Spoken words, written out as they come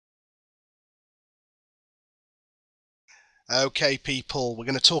Okay, people, we're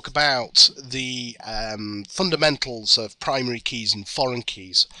going to talk about the fundamentals of primary keys and foreign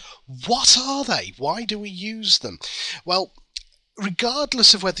keys. What are they? Why do we use them? Well,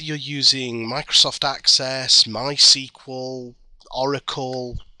 regardless of whether you're using Microsoft Access, MySQL,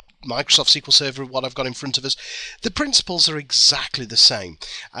 Oracle, Microsoft SQL Server, what I've got in front of us, the principles are exactly the same.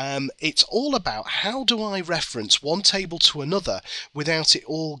 It's all about how do I reference one table to another without it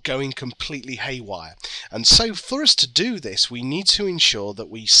all going completely haywire. And so for us to do this, we need to ensure that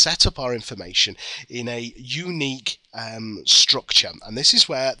we set up our information in a unique structure. And this is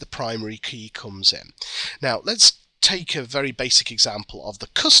where the primary key comes in. Now, let's take a very basic example of the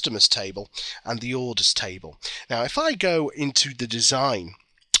customers table and the orders table. Now, if I go into the design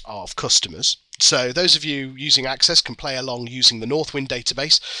of customers, so those of you using Access can play along using the Northwind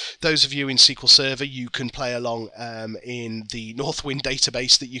database. Those of you in SQL Server, you can play along in the Northwind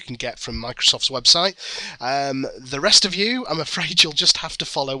database that you can get from Microsoft's website. The rest of you, I'm afraid you'll just have to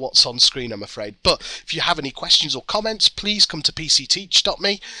follow what's on screen, I'm afraid. But if you have any questions or comments, please come to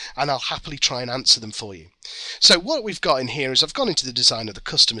pcteach.me and I'll happily try and answer them for you. So what we've got in here is I've gone into the design of the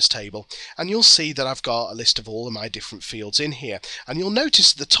customers table, and you'll see that I've got a list of all of my different fields in here, and you'll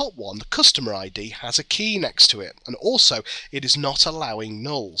notice the top one, the customer ID, has a key next to it, and also it is not allowing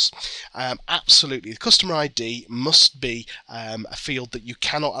nulls. Absolutely, the customer ID must be a field that you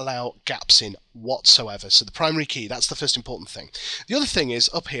cannot allow gaps in whatsoever. So the primary key, that's the first important thing. The other thing is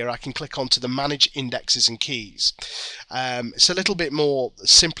up here I can click onto the manage indexes and keys. It's a little bit more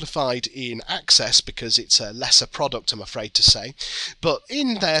simplified in Access because it's a lesser product, I'm afraid to say, but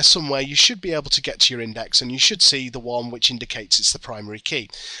in there somewhere you should be able to get to your index and you should see the one which indicates it's the primary key,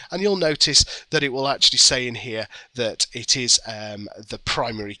 and you'll notice that it will actually say in here that it is the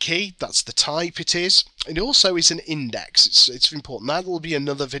primary key. That's the type it is. It also is an index. It's important. That will be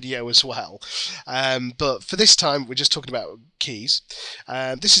another video as well, but for this time we're just talking about keys.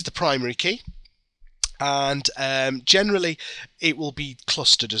 This is the primary key, and generally it will be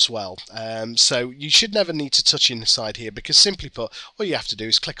clustered as well, so you should never need to touch inside here, because simply put all you have to do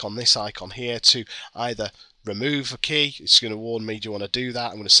is click on this icon here to either remove a key. It's going to warn me, do you want to do that?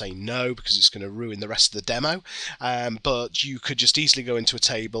 I'm going to say no because it's going to ruin the rest of the demo, but you could just easily go into a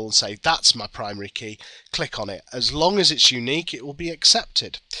table and say that's my primary key, click on it. As long as it's unique, it will be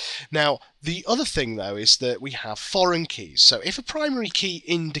accepted. Now the other thing though is that we have foreign keys. So if a primary key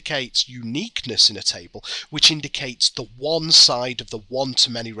indicates uniqueness in a table, which indicates the one side of the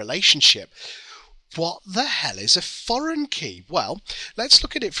one-to-many relationship, what the hell is a foreign key? Well, let's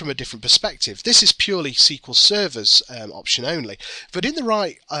look at it from a different perspective. This is purely SQL Server's option only, but in the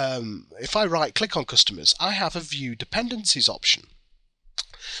right, if I right click on customers, I have a view dependencies option.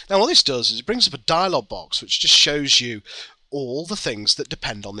 Now what this does is it brings up a dialog box which just shows you all the things that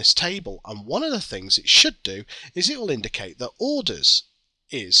depend on this table, and one of the things it should do is it will indicate that orders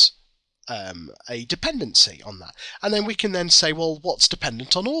is a dependency on that, and then we can then say, well, what's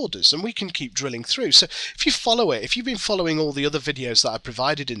dependent on orders, and we can keep drilling through. So if you follow it, if you've been following all the other videos that I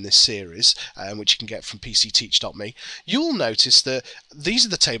provided in this series, which you can get from pcteach.me, you'll notice that these are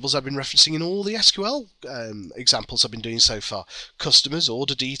the tables I've been referencing in all the SQL examples I've been doing so far. Customers,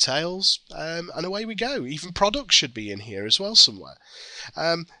 order details, and away we go. Even products should be in here as well somewhere.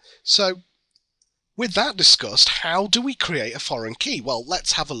 So with that discussed, how do we create a foreign key? Well,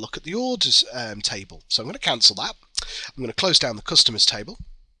 let's have a look at the orders table. So I'm going to cancel that. I'm going to close down the customers table.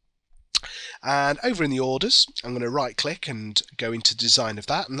 And over in the orders, I'm going to right click and go into design of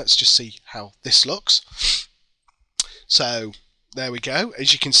that. And let's just see how this looks. So there we go.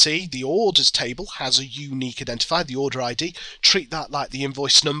 As you can see, the orders table has a unique identifier, the order ID. Treat that like the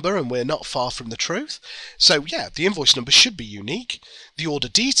invoice number, and we're not far from the truth. So yeah, the invoice number should be unique. The order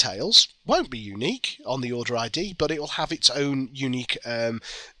details won't be unique on the order ID, but it will have its own unique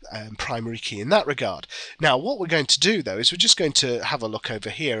primary key in that regard. Now what we're going to do though is we're just going to have a look over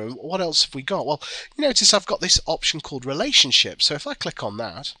here, and what else have we got? Well, you notice I've got this option called relationship. So if I click on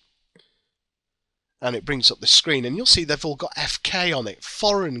that, and it brings up the screen, and you'll see they've all got FK on it,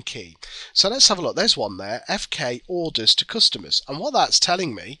 foreign key. So let's have a look. There's one there, FK orders to customers, and what that's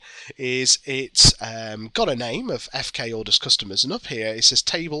telling me is it's got a name of FK orders customers, and up here it says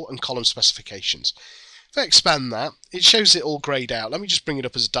table and column specifications. If I expand that, it shows it all greyed out. Let me just bring it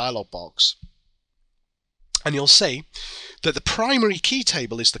up as a dialog box, and you'll see that the primary key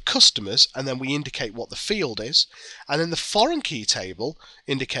table is the customers, and then we indicate what the field is, and then the foreign key table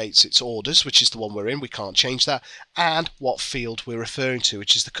indicates its orders, which is the one we're in, we can't change that, and what field we're referring to,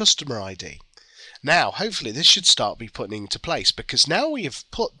 which is the customer ID. Now, hopefully this should start be putting into place, because now we have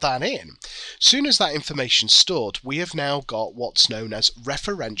put that in, soon as that information's stored, we have now got what's known as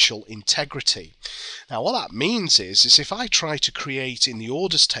referential integrity. Now, what that means is if I try to create in the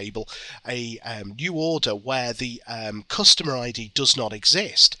orders table a new order where the customer ID does not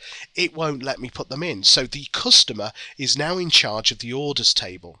exist, it won't let me put them in. So the customer is now in charge of the orders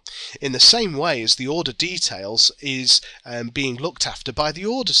table, in the same way as the order details is being looked after by the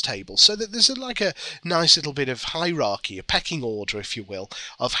orders table, so that there's like a nice little bit of hierarchy, a pecking order if you will,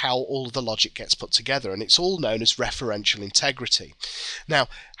 of how all of the logic gets put together, and it's all known as referential integrity. Now,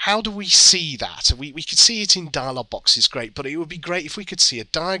 how do we see that? We could see it in dialog boxes, great, but it would be great if we could see a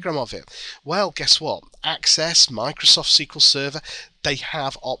diagram of it. Well, guess what? Access, Microsoft SQL Server, they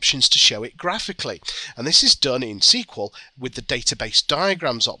have options to show it graphically, and this is done in SQL with the database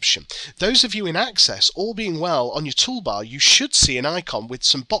diagrams option. Those of you in Access, all being well, on your toolbar you should see an icon with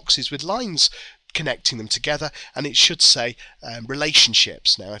some boxes with lines connecting them together, and it should say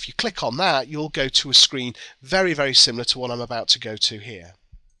relationships. Now if you click on that, you'll go to a screen very, very similar to what I'm about to go to here.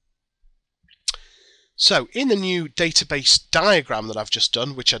 So in the new database diagram that I've just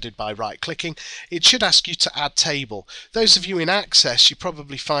done, which I did by right-clicking, it should ask you to add table. Those of you in Access, you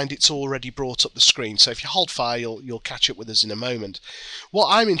probably find it's already brought up the screen, so if you hold fire, you'll catch up with us in a moment. What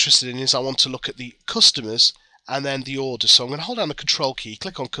I'm interested in is I want to look at the customers and then the orders. So I'm going to hold down the control key,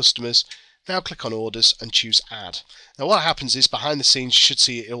 click on customers, now click on orders and choose add. Now what happens is behind the scenes you should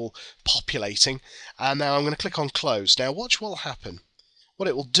see it all populating, and now I'm going to click on close. Now watch what will happen. What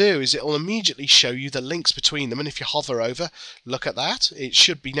it will do is it will immediately show you the links between them, and if you hover over, look at that, it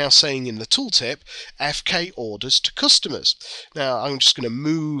should be now saying in the tooltip FK orders to customers. Now I'm just going to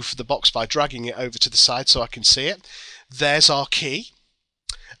move the box by dragging it over to the side so I can see it. There's our key,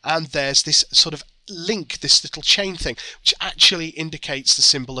 and there's this sort of link, this little chain thing, which actually indicates the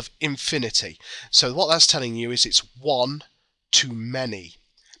symbol of infinity. So what that's telling you is it's one to many.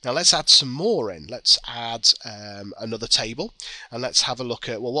 Now let's add some more in. Let's add another table, and let's have a look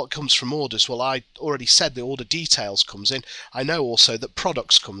at, well, what comes from orders. Well, I already said the order details comes in. I know also that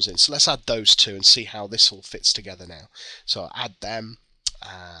products comes in, so let's add those two and see how this all fits together now. So I'll add them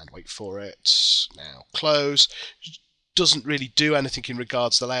and wait for it. Now close. Doesn't really do anything in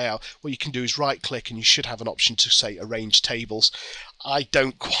regards to the layout. What you can do is right click and you should have an option to say arrange tables. I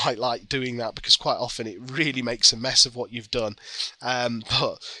don't quite like doing that because quite often it really makes a mess of what you've done,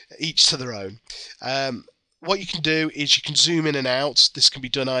 but each to their own. What you can do is you can zoom in and out. This can be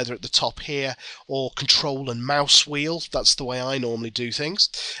done either at the top here or control and mouse wheel. That's the way I normally do things,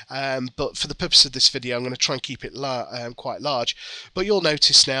 but for the purpose of this video I'm going to try and keep it quite large. But you'll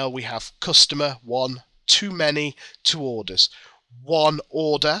notice now we have customer, one, too many, two orders. One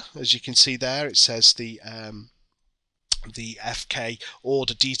order, as you can see there, it says the FK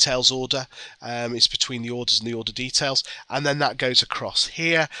order details order is between the orders and the order details, and then that goes across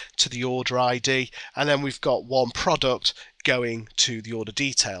here to the order ID, and then we've got one product going to the order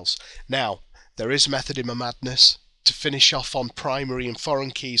details. Now there is method in my madness. To finish off on primary and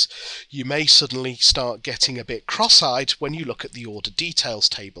foreign keys, you may suddenly start getting a bit cross-eyed when you look at the order details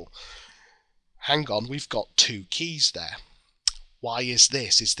table. Hang on, we've got two keys there. Why is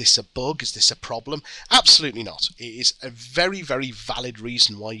this? Is this a bug? Is this a problem? Absolutely not. It is a very, very valid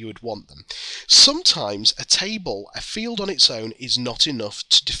reason why you would want them. Sometimes a table, a field on its own, is not enough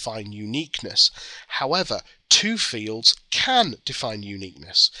to define uniqueness. However, two fields can define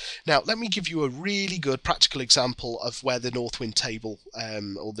uniqueness. Now, let me give you a really good practical example of where the Northwind table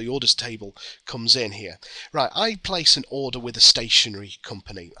or the orders table comes in here. Right, I place an order with a stationery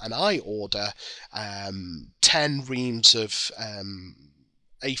company, and I order 10 reams of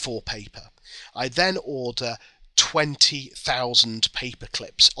A4 paper. I then order 20,000 paper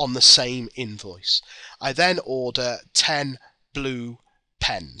clips on the same invoice. I then order 10 blue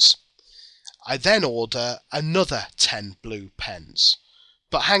pens. I then order another 10 blue pens.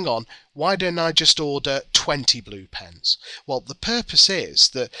 But hang on, why don't I just order 20 blue pens? Well, the purpose is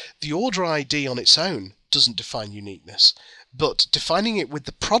that the order ID on its own doesn't define uniqueness, but defining it with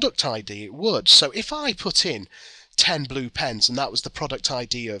the product ID it would. So if I put in 10 blue pens and that was the product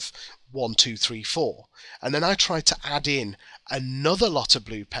ID of 1, 2, 3, 4, and then I tried to add in another lot of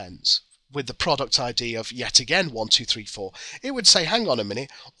blue pens with the product ID of yet again 1, 2, 3, 4, it would say, hang on a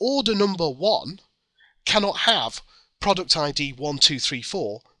minute, order number 1 cannot have product ID 1, 2, 3,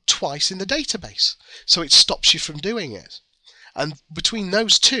 4 twice in the database. So it stops you from doing it. And between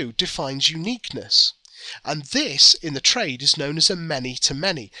those two defines uniqueness. And this in the trade is known as a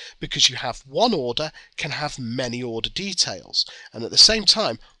many-to-many, because you have one order can have many order details, and at the same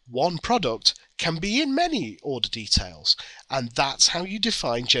time one product can be in many order details, and that's how you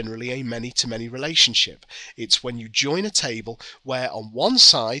define generally a many-to-many relationship. It's when you join a table where on one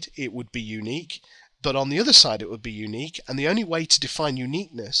side it would be unique, but on the other side it would be unique, and the only way to define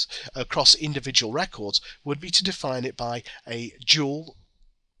uniqueness across individual records would be to define it by a dual,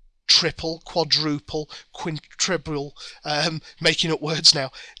 triple, quadruple, quintuple, making up words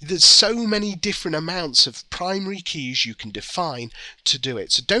now. There's so many different amounts of primary keys you can define to do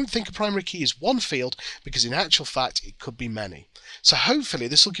it. So don't think a primary key is one field, because in actual fact it could be many. So hopefully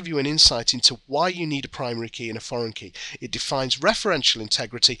this will give you an insight into why you need a primary key and a foreign key. It defines referential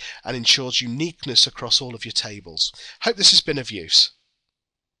integrity and ensures uniqueness across all of your tables. Hope this has been of use.